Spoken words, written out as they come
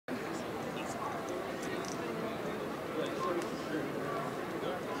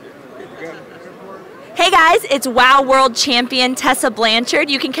guys, it's WOW World Champion Tessa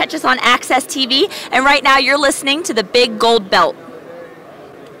Blanchard. You can catch us on AXS TV, and right now you're listening to the Big Gold Belt.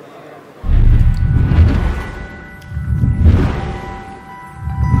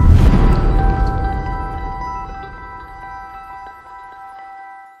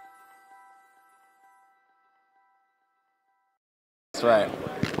 That's right.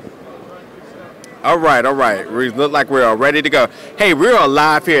 All right. We look like we're all ready to go. Hey, we're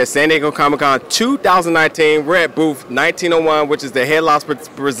live here at San Diego Comic-Con 2019. We're at booth 1901, which is the Head Loss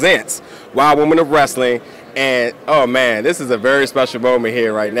presents WOW Women of Wrestling. And, oh, man, this is a very special moment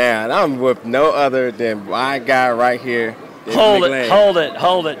here right now. And I'm with no other than my guy right here. Hold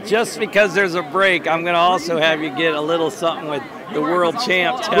it. Just because there's a break, I'm going to also have you get a little something with the world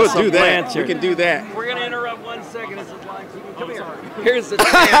champ, Tessa Blanchard. We can do that. We're going to interrupt 1 second. This is live TV. Come here. Here's the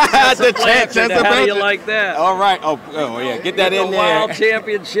champ, Tessa Blanchard. How do you like that? All right. Oh yeah. Get that in there. WOW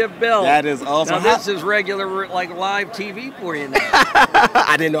Championship belt. That is awesome. Now, this is regular, like, live TV for you now.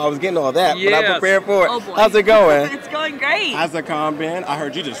 I didn't know I was getting all that, yes. but I prepared for it. Oh, boy. How's it going? It's going great. How's the con been? I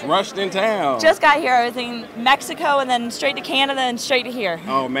heard you just rushed in town. Just got here. I was in Mexico and then straight to Canada and straight to here.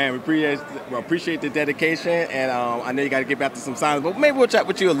 Oh, man. We appreciate the dedication, and I know you got to get back to some signs, but maybe we'll chat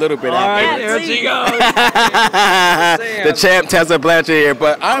with you a little bit. All right, Yeah, there she goes. The champ, Tessa Blanchard here,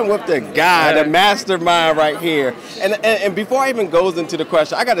 but I'm with the guy, the mastermind right here. And before I even goes into the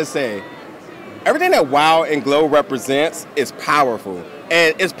question, I got to say, everything that WOW and Glow represents is powerful.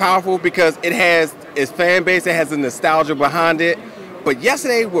 And it's powerful because it has its fan base, it has a nostalgia behind it. But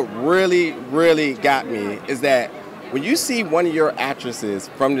yesterday, what really got me is that when you see one of your actresses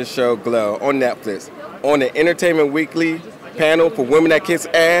from the show Glow on Netflix, on the Entertainment Weekly panel for women that kiss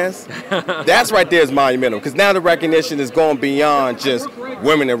ass, that's right there is monumental, because now the recognition is going beyond just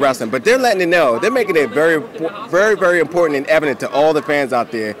women in wrestling, but they're letting it know, they're making it very important and evident to all the fans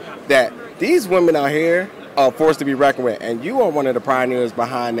out there that these women out here are forced to be reckoned with, and you are one of the pioneers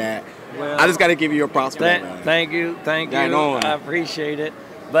behind that. Well, I just got to give you your props for that, man. Thank you. I appreciate it,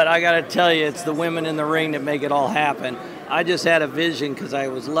 but I got to tell you, it's the women in the ring that make it all happen. I just had a vision because I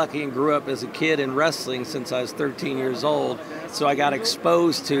was lucky and grew up as a kid in wrestling since I was 13 years old. So I got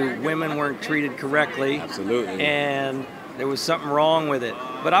exposed to women weren't treated correctly. Absolutely. And there was something wrong with it.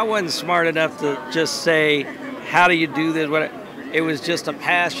 But I wasn't smart enough to just say, how do you do this? It was just a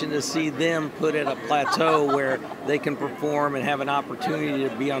passion to see them put at a plateau where they can perform and have an opportunity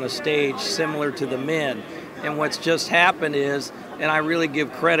to be on a stage similar to the men. And what's just happened is, and I really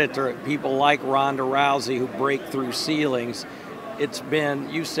give credit to people like Ronda Rousey who break through ceilings, it's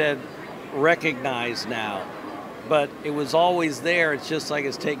been, you said, recognized now. But it was always there. It's just like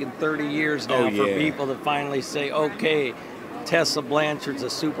it's taken 30 years now for people to finally say, okay, Tessa Blanchard's a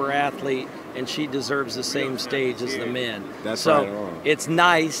super athlete and she deserves the same stage as the men. That's so right. It's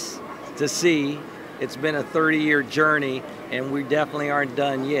nice to see. It's been a 30-year journey, and we definitely aren't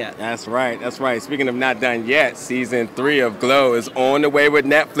done yet. That's right. Speaking of not done yet, season 3 of Glow is on the way with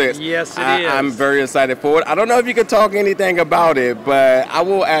Netflix. Yes, it is. I'm very excited for it. I don't know if you could talk anything about it, but I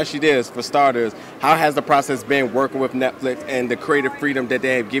will ask you this, for starters, how has the process been working with Netflix and the creative freedom that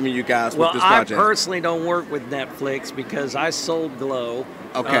they have given you guys with this project? Well, I personally don't work with Netflix because I sold Glow.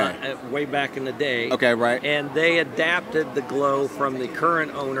 Okay. Way back in the day. Okay, right. And they adapted the Glow from the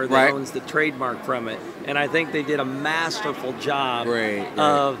current owner that owns the trademark from it. And I think they did a masterful job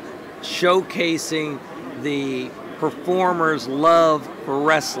of showcasing the performers' love for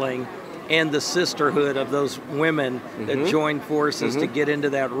wrestling and the sisterhood of those women that joined forces to get into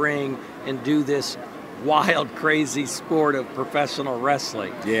that ring and do this wild, crazy sport of professional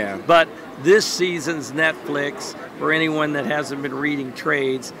wrestling. Yeah. But this season's Netflix, for anyone that hasn't been reading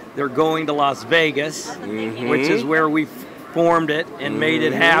trades, they're going to Las Vegas, which is where we formed it and made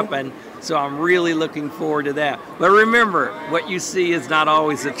it happen. So I'm really looking forward to that. But remember, what you see is not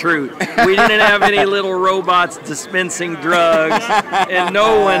always the truth. We didn't have any little robots dispensing drugs, and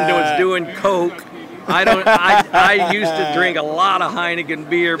no one was doing coke. I used to drink a lot of Heineken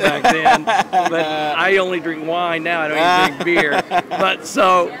beer back then, but I only drink wine now. I don't even drink beer. But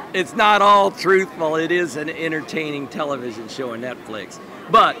so it's not all truthful. It is an entertaining television show on Netflix.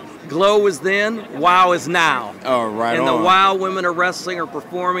 But Glow was then, WOW is now. Oh, right. And the WOW Women of Wrestling are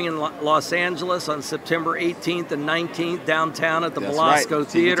performing in Los Angeles on September 18th and 19th downtown at the Belasco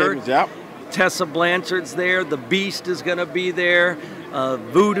Theater. Yep. Tessa Blanchard's there. The Beast is going to be there.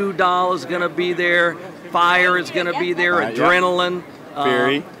 Voodoo Doll is going to be there. Fire is going to be there. Adrenaline.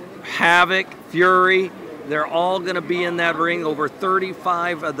 Fury. Havoc. Fury. They're all going to be in that ring. Over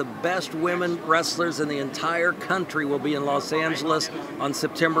 35 of the best women wrestlers in the entire country will be in Los Angeles on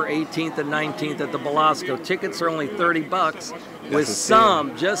September 18th and 19th at the Belasco. Tickets are only $30, with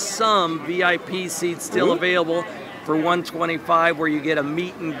just some VIP seats still available for $125, where you get a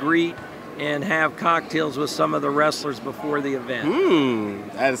meet and greet and have cocktails with some of the wrestlers before the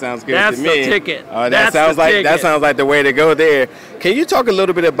event. That sounds good That's to me. the ticket. That sounds like the way to go there. Can you talk a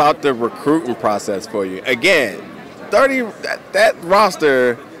little bit about the recruiting process for you? Again, 30 that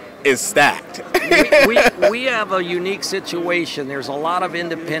roster is stacked. we have a unique situation. There's a lot of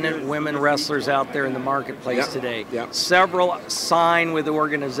independent women wrestlers out there in the marketplace today. Several sign with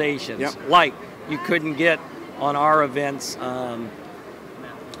organizations. Like you couldn't get on our events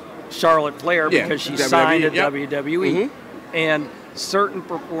Charlotte Flair because she signed at WWE. And certain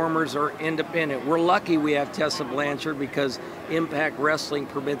performers are independent. We're lucky we have Tessa Blanchard because Impact Wrestling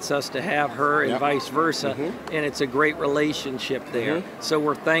permits us to have her and vice versa, and it's a great relationship there. So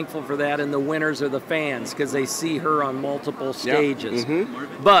we're thankful for that, and the winners are the fans because they see her on multiple stages.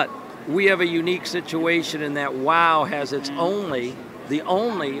 But we have a unique situation in that WOW has the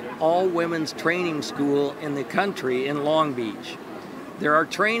only all-women's training school in the country in Long Beach. There are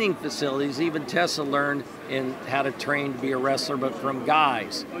training facilities. Even Tessa learned in how to train to be a wrestler, but from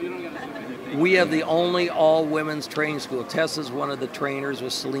guys. We have the only all-women's training school. Tessa's one of the trainers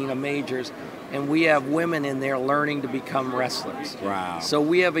with Selena Majors, and we have women in there learning to become wrestlers. Wow. So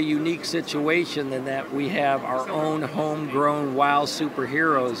we have a unique situation in that we have our own homegrown WOW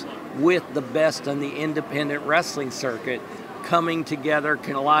superheroes with the best on the independent wrestling circuit coming together,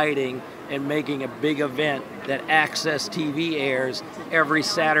 colliding, and making a big event that AXS TV airs every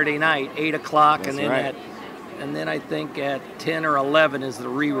Saturday night, 8 o'clock, and then I think at 10 or 11 is the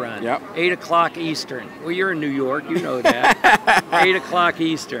rerun. 8 o'clock Eastern. Well, you're in New York, you know that. 8 o'clock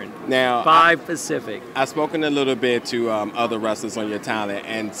Eastern. Now, 5 Pacific. I've spoken a little bit to other wrestlers on your talent,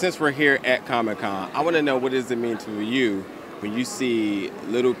 and since we're here at Comic-Con, I want to know, what does it mean to you when you see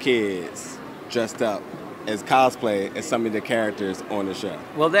little kids dressed up as cosplay as some of the characters on the show?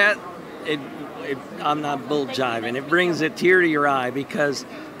 Well, I'm not bull jiving. It brings a tear to your eye because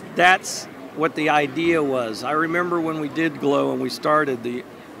that's what the idea was. I remember when we did Glow and we started,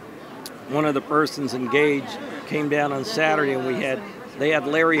 one of the persons engaged came down on Saturday and they had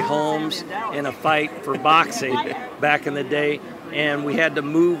Larry Holmes in a fight for boxing back in the day, and we had to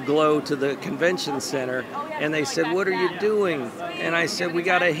move Glow to the convention center, and they said, "What are you doing?" And I said, we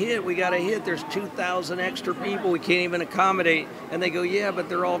got a hit, there's 2,000 extra people, we can't even accommodate. And they go, "Yeah, but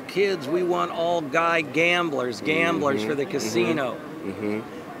they're all kids, we want all guy gamblers for the casino."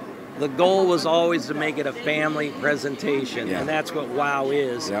 The goal was always to make it a family presentation, and that's what WOW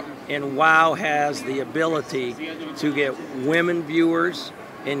is. And WOW has the ability to get women viewers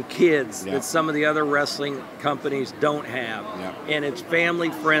and kids that some of the other wrestling companies don't have. And it's family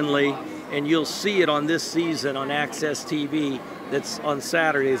friendly, and you'll see it on this season on AXS TV that's on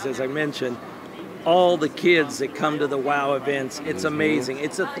Saturdays, as I mentioned. All the kids that come to the WOW events, it's amazing.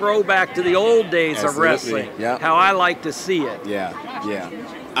 It's a throwback to the old days of wrestling, how I like to see it.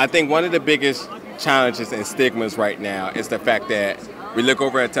 I think one of the biggest challenges and stigmas right now is the fact that we look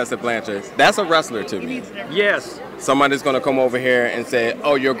over at Tessa Blanchard. That's a wrestler to me. Yes. Somebody's going to come over here and say,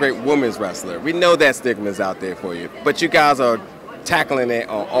 "Oh, you're a great women's wrestler." We know that stigma is out there for you, but you guys are tackling it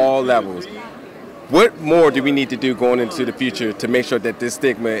on all levels. What more do we need to do going into the future to make sure that this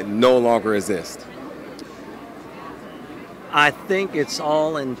stigma no longer exists? I think it's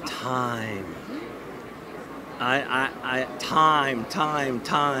all in time. Time.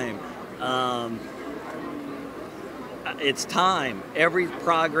 It's time. Every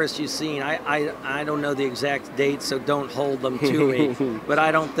progress you've seen, I don't know the exact date, so don't hold them to me, but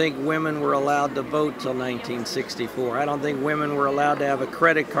I don't think women were allowed to vote till 1964. I don't think women were allowed to have a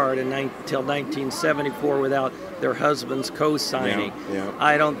credit card till 1974 without their husbands co-signing.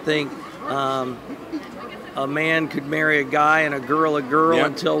 I don't think a man could marry a guy and a girl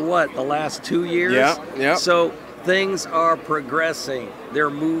until what, the last 2 years? So things are progressing. They're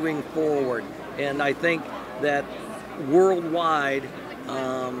moving forward. And I think that worldwide,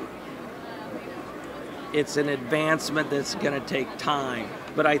 it's an advancement that's going to take time.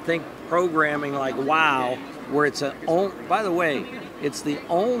 But I think programming like WOW, where it's by the way, it's the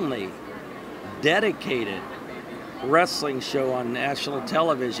only dedicated wrestling show on national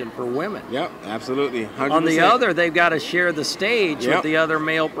television for women. Absolutely. 100%. On the other, they've got to share the stage with the other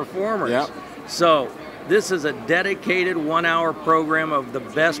male performers. So this is a dedicated 1-hour program of the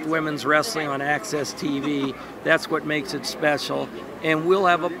best women's wrestling on AXS TV. That's what makes it special. And we'll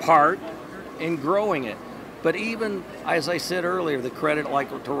have a part in growing it. But even, as I said earlier, the credit like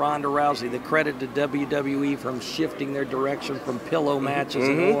to Ronda Rousey, the credit to WWE from shifting their direction from pillow matches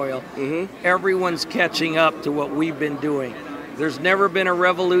and oil. Everyone's catching up to what we've been doing. There's never been a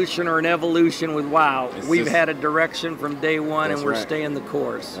revolution or an evolution with WOW. We've had a direction from day one, and we're staying the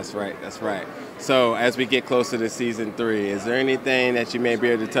course. That's right, that's right. So as we get closer to season 3, is there anything that you may be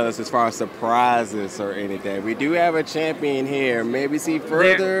able to tell us as far as surprises or anything? We do have a champion here. Maybe see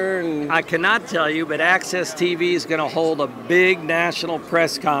further. I cannot tell you, but AXS TV is going to hold a big national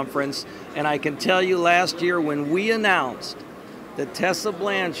press conference. And I can tell you last year when we announced that Tessa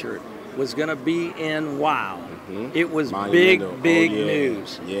Blanchard was going to be in WOW, it was big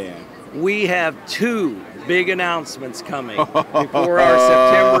news. Yeah. We have 2 big announcements coming before our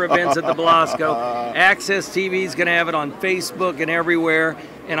September events at the Blasco. AXS TV is going to have it on Facebook and everywhere.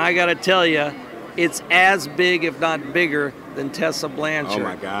 And I got to tell you, it's as big, if not bigger, than Tessa Blanchard. Oh,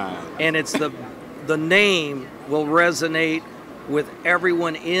 my God. And it's the name will resonate with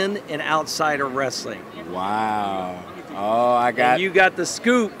everyone in and outside of wrestling. Wow. Oh, and you got the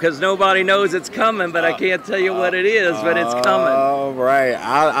scoop because nobody knows it's coming, but I can't tell you what it is, but it's coming. Oh, right.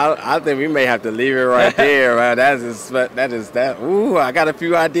 I think we may have to leave it right there. Right? That is. Ooh, I got a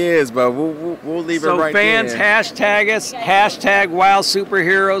few ideas, but we'll leave it right there. So fans, hashtag us, hashtag WOW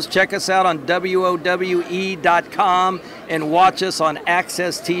Superheroes. Check us out on WOWE.com and watch us on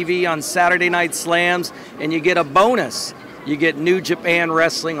AXS TV on Saturday Night Slams, and you get a bonus. You get New Japan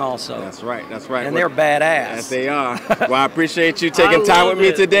Wrestling also. That's right, that's right. And they're badass. Yes, they are. Well, I appreciate you taking time with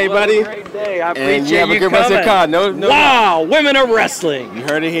me today, buddy. What a great day. I appreciate you have a good coming. rest of the card. No. Wow, Women of Wrestling. You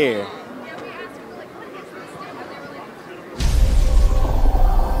heard it here.